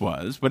case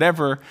was,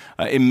 whatever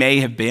it may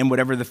have been,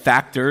 whatever the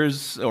factor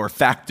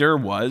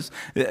was,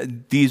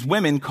 these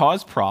women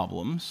caused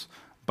problems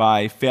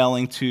by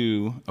failing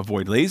to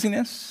avoid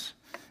laziness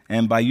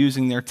and by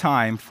using their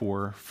time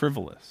for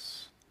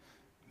frivolous,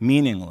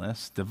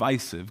 meaningless,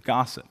 divisive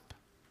gossip.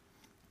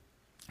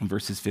 In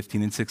verses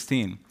 15 and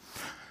 16.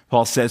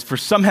 Paul says, "For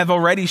some have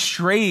already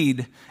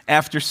strayed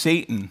after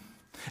Satan.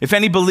 If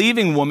any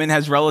believing woman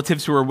has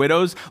relatives who are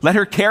widows, let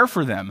her care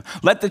for them.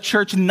 Let the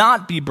church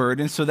not be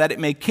burdened, so that it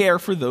may care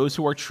for those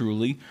who are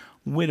truly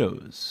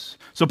widows."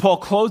 So Paul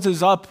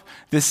closes up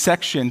this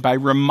section by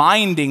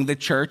reminding the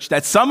church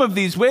that some of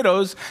these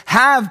widows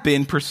have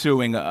been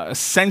pursuing a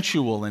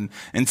sensual and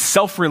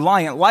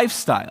self-reliant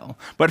lifestyle.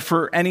 But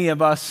for any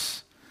of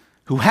us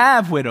who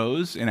have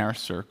widows in our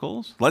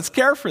circles, let's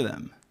care for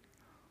them.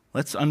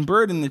 Let's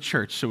unburden the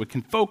church so it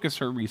can focus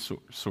her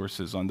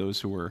resources on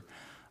those who are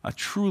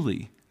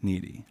truly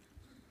needy.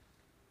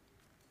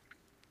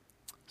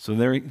 So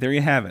there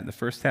you have it, the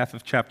first half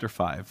of chapter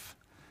 5.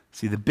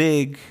 See the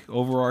big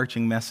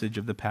overarching message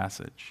of the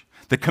passage.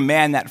 The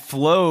command that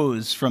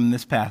flows from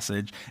this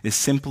passage is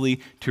simply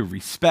to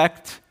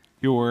respect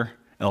your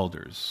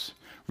elders.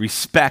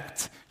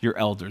 Respect your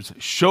elders.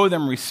 Show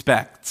them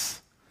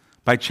respect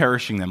by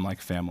cherishing them like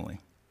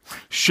family.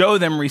 Show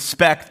them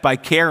respect by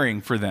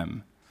caring for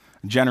them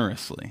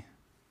generously.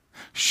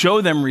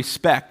 Show them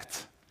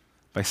respect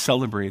by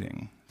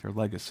celebrating their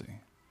legacy.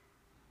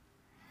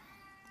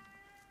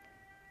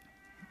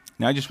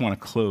 Now I just want to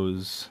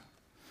close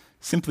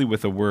simply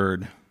with a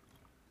word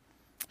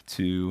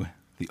to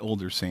the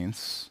older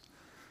saints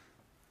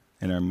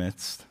in our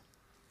midst.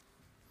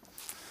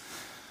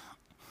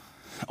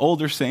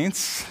 Older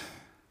saints,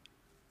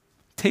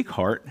 take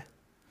heart,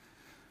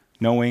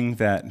 knowing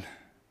that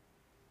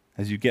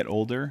as you get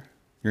older,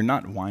 you're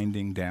not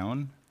winding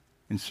down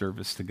in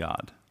service to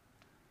God.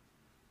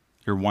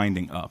 You're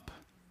winding up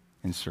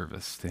in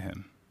service to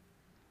Him.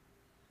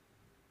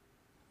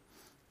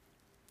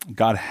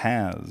 God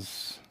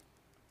has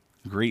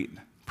great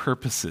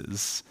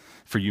purposes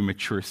for you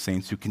mature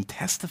saints who can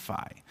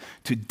testify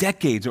to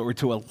decades or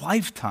to a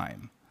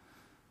lifetime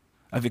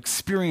of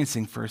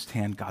experiencing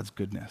firsthand God's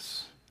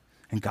goodness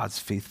and God's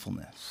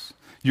faithfulness.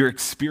 Your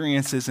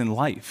experiences in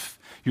life,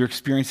 your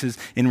experiences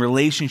in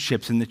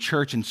relationships in the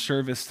church and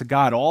service to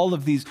God, all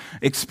of these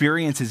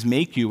experiences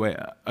make you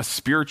a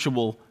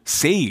spiritual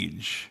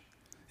sage,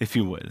 if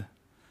you would.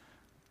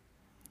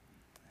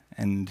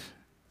 And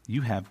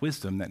you have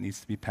wisdom that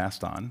needs to be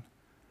passed on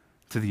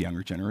to the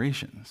younger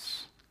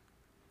generations.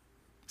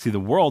 See, the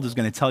world is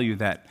going to tell you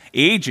that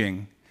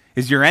aging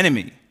is your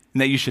enemy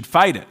and that you should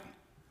fight it.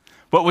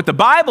 But what the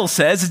Bible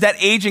says is that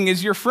aging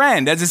is your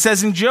friend. As it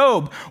says in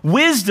Job,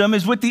 wisdom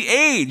is with the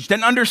aged,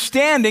 and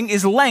understanding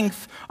is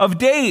length of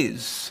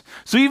days.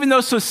 So even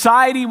though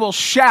society will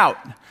shout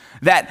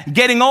that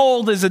getting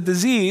old is a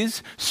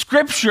disease,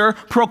 Scripture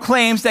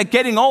proclaims that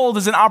getting old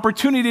is an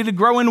opportunity to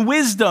grow in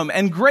wisdom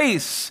and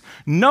grace.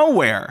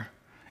 Nowhere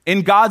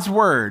in God's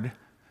Word,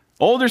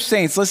 older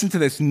saints, listen to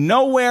this,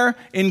 nowhere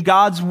in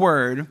God's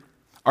Word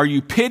are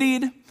you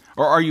pitied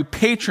or are you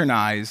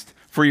patronized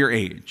for your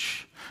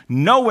age.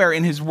 Nowhere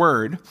in His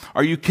Word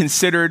are you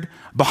considered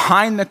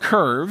behind the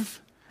curve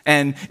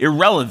and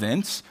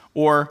irrelevant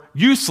or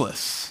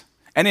useless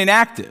and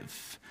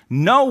inactive.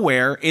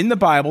 Nowhere in the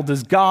Bible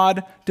does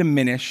God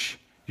diminish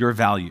your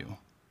value.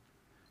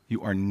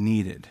 You are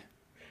needed,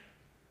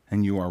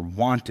 and you are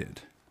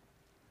wanted,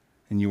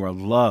 and you are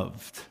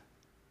loved.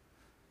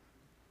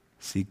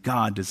 See,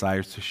 God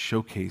desires to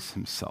showcase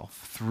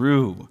Himself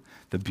through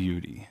the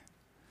beauty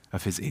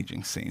of His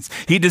aging saints.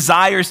 He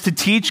desires to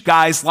teach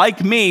guys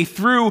like me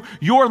through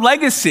your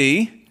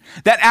legacy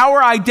that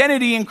our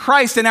identity in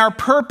Christ and our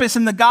purpose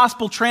in the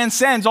gospel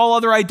transcends all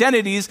other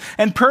identities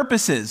and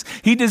purposes.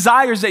 He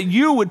desires that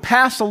you would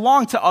pass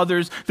along to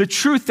others the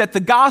truth that the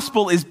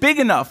gospel is big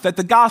enough, that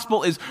the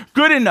gospel is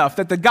good enough,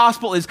 that the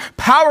gospel is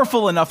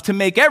powerful enough to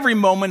make every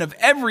moment of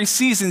every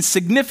season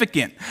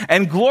significant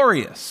and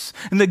glorious.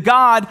 And the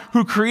God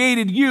who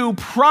created you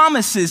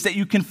promises that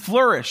you can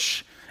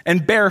flourish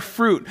and bear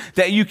fruit,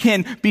 that you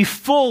can be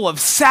full of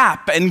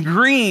sap and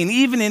green,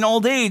 even in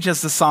old age,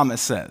 as the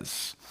psalmist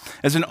says.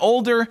 As an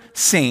older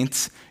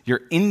saint,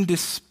 you're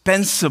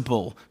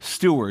indispensable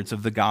stewards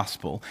of the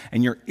gospel,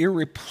 and you're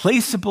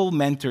irreplaceable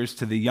mentors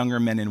to the younger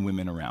men and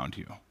women around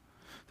you.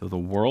 Though the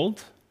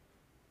world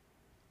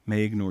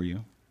may ignore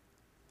you,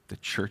 the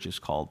church is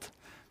called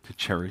to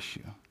cherish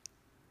you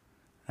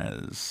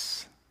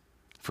as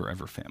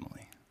forever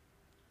family.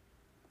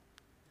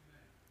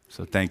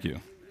 So thank you.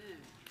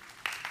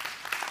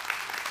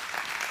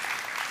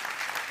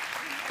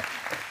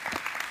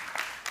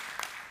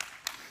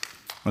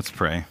 Let's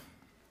pray.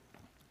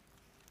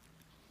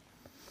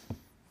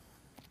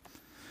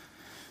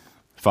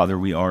 Father,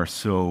 we are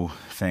so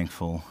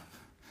thankful.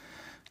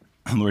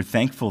 Lord,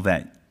 thankful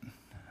that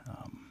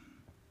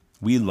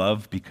we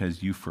love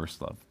because you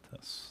first loved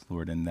us,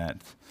 Lord, and that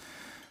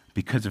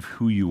because of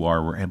who you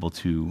are, we're able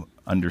to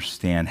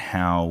understand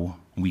how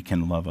we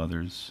can love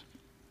others.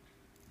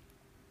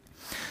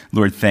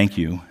 Lord, thank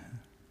you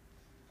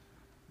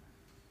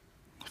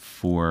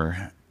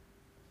for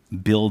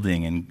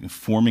building and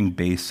forming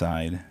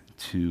Bayside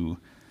to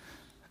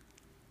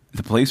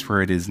the place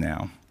where it is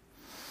now,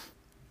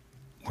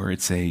 where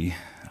it's a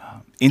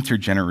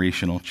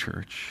intergenerational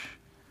church,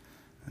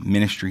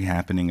 ministry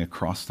happening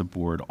across the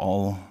board,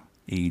 all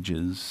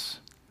ages,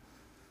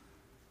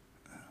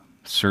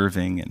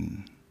 serving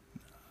and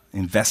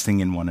investing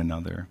in one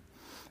another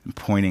and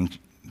pointing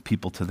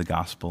people to the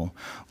gospel.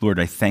 Lord,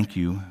 I thank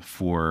you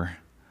for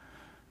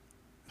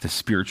the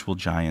spiritual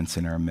giants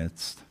in our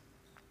midst.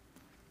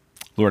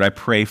 Lord, I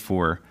pray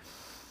for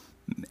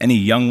any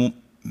young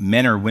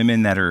men or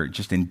women that are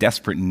just in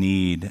desperate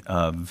need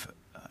of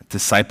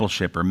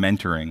discipleship or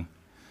mentoring.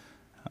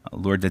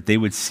 Lord, that they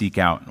would seek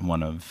out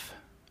one of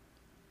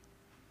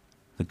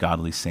the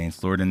godly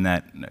saints, Lord, and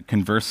that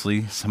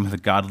conversely, some of the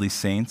godly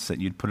saints, that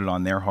you'd put it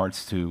on their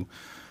hearts to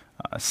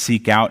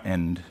seek out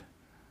and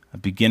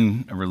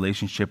begin a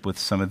relationship with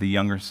some of the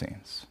younger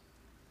saints.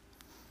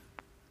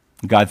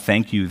 God,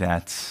 thank you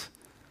that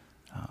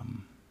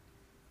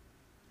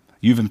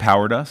you've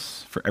empowered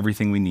us for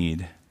everything we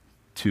need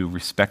to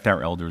respect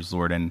our elders,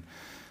 Lord, and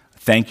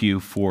thank you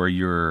for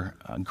your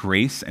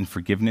grace and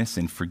forgiveness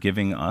in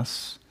forgiving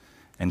us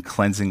and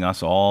cleansing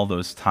us all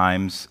those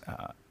times.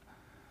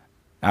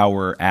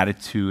 Our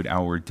attitude,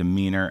 our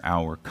demeanor,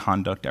 our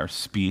conduct, our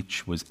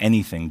speech was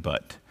anything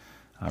but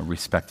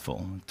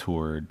respectful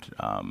toward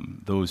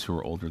those who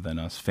are older than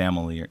us,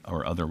 family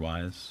or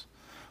otherwise.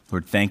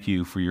 Lord, thank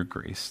you for your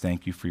grace.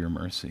 Thank you for your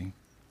mercy.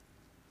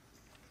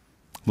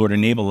 Lord,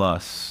 enable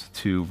us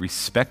to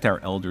respect our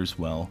elders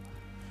well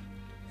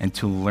and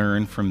to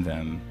learn from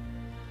them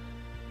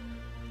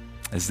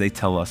as they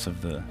tell us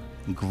of the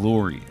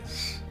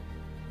glories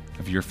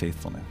of your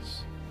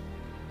faithfulness.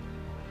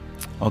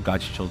 All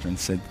God's children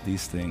said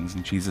these things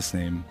in Jesus'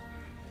 name.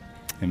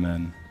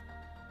 Amen.